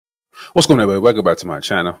What's going on, everybody? Welcome back to my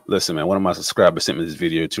channel. Listen, man, one of my subscribers sent me this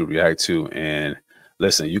video to react to, and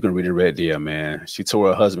listen, you can read it right there, man. She told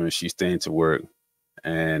her husband she's staying to work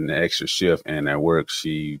and the extra shift, and at work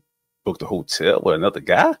she booked a hotel with another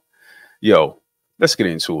guy. Yo, let's get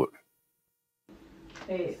into it.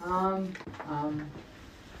 Hey, I'm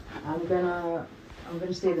gonna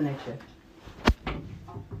stay the night shift.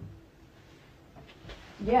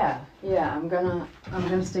 Yeah, I'm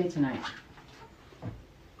gonna stay tonight.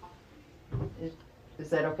 Is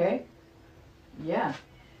that okay? Yeah.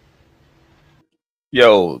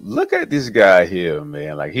 Yo, look at this guy here,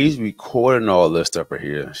 man. Like, he's recording all this stuff right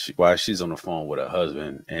here while she's on the phone with her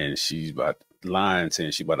husband, and she's about lying,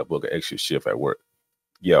 saying she about to book an extra shift at work.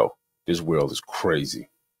 Yo, this world is crazy.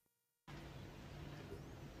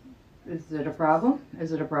 Is it a problem?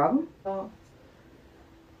 Is it a problem?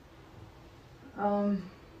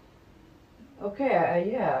 Okay,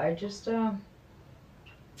 yeah, I just,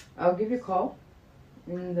 I'll give you a call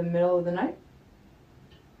in the middle of the night.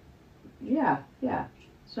 Yeah.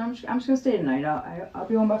 So I'm just gonna stay tonight. I'll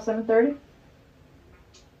be home about 7:30.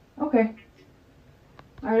 Okay.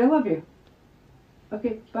 All right, I love you.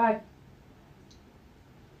 Okay, bye.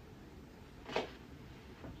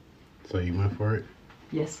 So you went for it?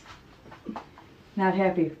 Yes. Not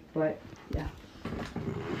happy, but yeah.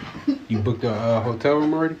 You booked a hotel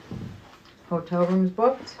room already? Hotel room's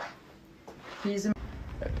booked. He's in.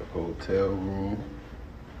 At the hotel room.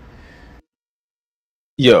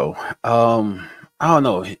 Yo, I don't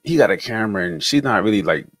know. He got a camera, and she's not really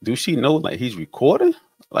like. Do she know like he's recording?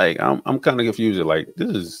 Like, I'm kind of confused. Like,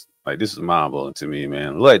 this is mind blowing to me,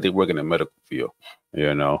 man. Look like they work in the medical field,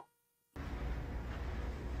 you know.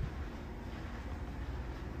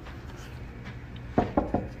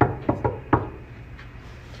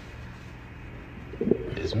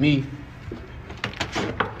 It's me.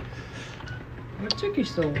 What took you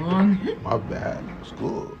so long? My bad. It's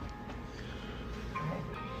good.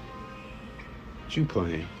 What you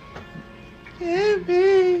playing?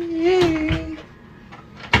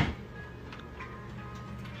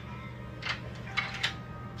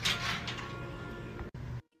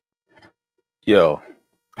 Yo,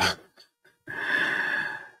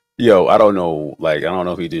 yo, I don't know. Like, I don't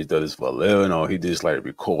know if he just does this for a living, or he just like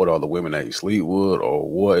record all the women that he sleep with, or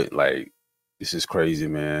what. Like, this is crazy,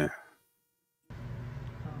 man.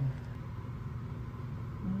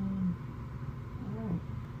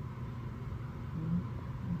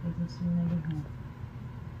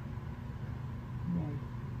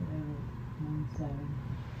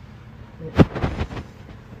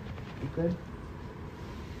 You good?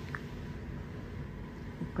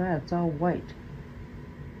 God, it's all white.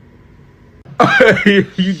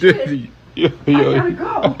 You did. Yo, I gotta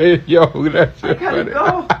go. Yo, that's I gotta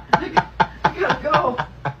go. I gotta go.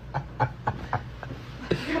 I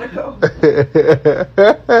gotta go.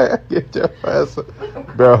 Get your ass up.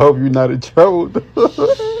 Bro, I hope you're not in trouble.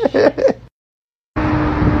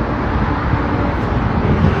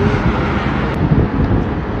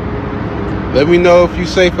 Let me know if you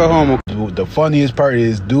safe at home. The funniest part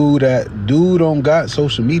is dude don't got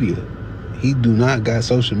social media. He do not got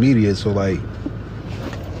social media, so like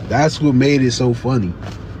that's what made it so funny.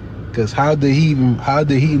 Cause how did he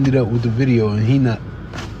ended up with the video and he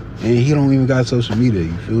don't even got social media,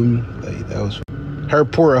 you feel me? Like, that was her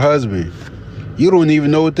poor husband. You don't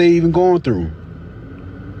even know what they even going through.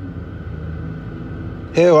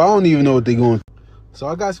 Hell, I don't even know what they going through. So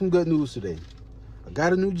I got some good news today. I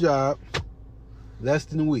got a new job. Less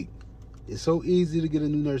than a week. It's so easy to get a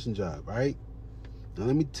new nursing job, all right? Now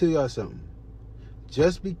let me tell y'all something.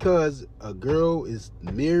 Just because a girl is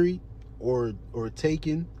married or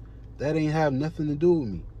taken, that ain't have nothing to do with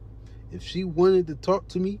me. If she wanted to talk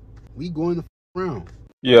to me, we going to around.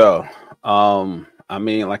 Yeah, I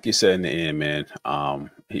mean, like you said in the end, man,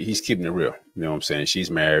 he's keeping it real. You know what I'm saying?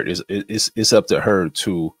 She's married. It's up to her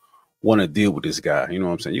to want to deal with this guy. You know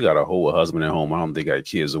what I'm saying? You got a whole husband at home. I don't think they got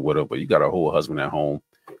kids or whatever, but you got a whole husband at home,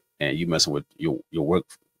 and you messing with your work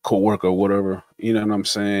co-worker or whatever. You know what I'm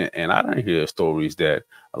saying? And I don't hear stories that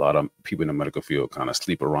a lot of people in the medical field kind of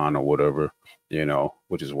sleep around or whatever, you know,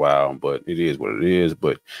 which is wild, but it is what it is.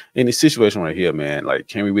 But in this situation right here, man, like,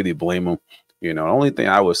 can we really blame him? You know, the only thing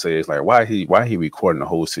I would say is, like, why he recording the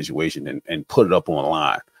whole situation and put it up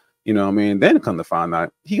online? You know what I mean? Then come to find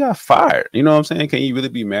out he got fired. You know what I'm saying? Can you really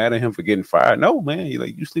be mad at him for getting fired? No, man.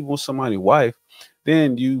 You sleep with somebody's wife,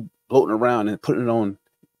 then you floating around and putting it on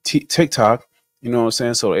TikTok. You know what I'm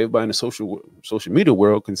saying? So everybody in the social media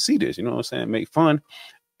world can see this. You know what I'm saying? Make fun,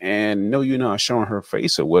 and no, you're not showing her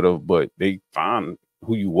face or whatever, but they find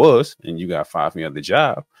who you was, and you got fired from the other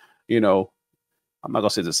job. You know, I'm not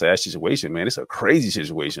gonna say it's a sad situation, man. It's a crazy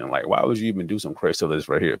situation. Like, why would you even do some crazy stuff like this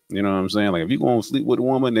right here? You know what I'm saying? Like, if you're gonna sleep with a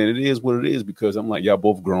woman, then it is what it is. Because I'm like, y'all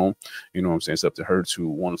both grown. You know what I'm saying? It's up to her to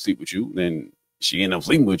want to sleep with you. Then she end up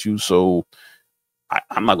sleeping with you. So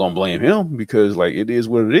I'm not gonna blame him because like it is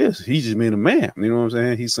what it is. He's just been a man. You know what I'm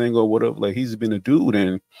saying? He's single, whatever. Like he's been a dude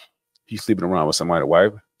and he's sleeping around with somebody's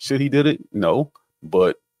wife. Should he did it? No,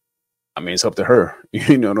 but I mean, it's up to her.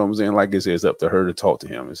 You know what I'm saying? Like I said, it's up to her to talk to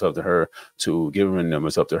him. It's up to her to give him a number.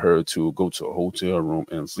 It's up to her to go to a hotel room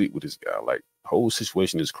and sleep with this guy. Like, whole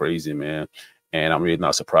situation is crazy, man. And I'm really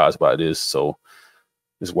not surprised by this. So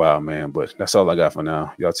it's wild, man. But that's all I got for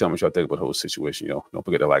now. Y'all tell me what y'all think about the whole situation, yo. Don't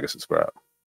forget to like and subscribe.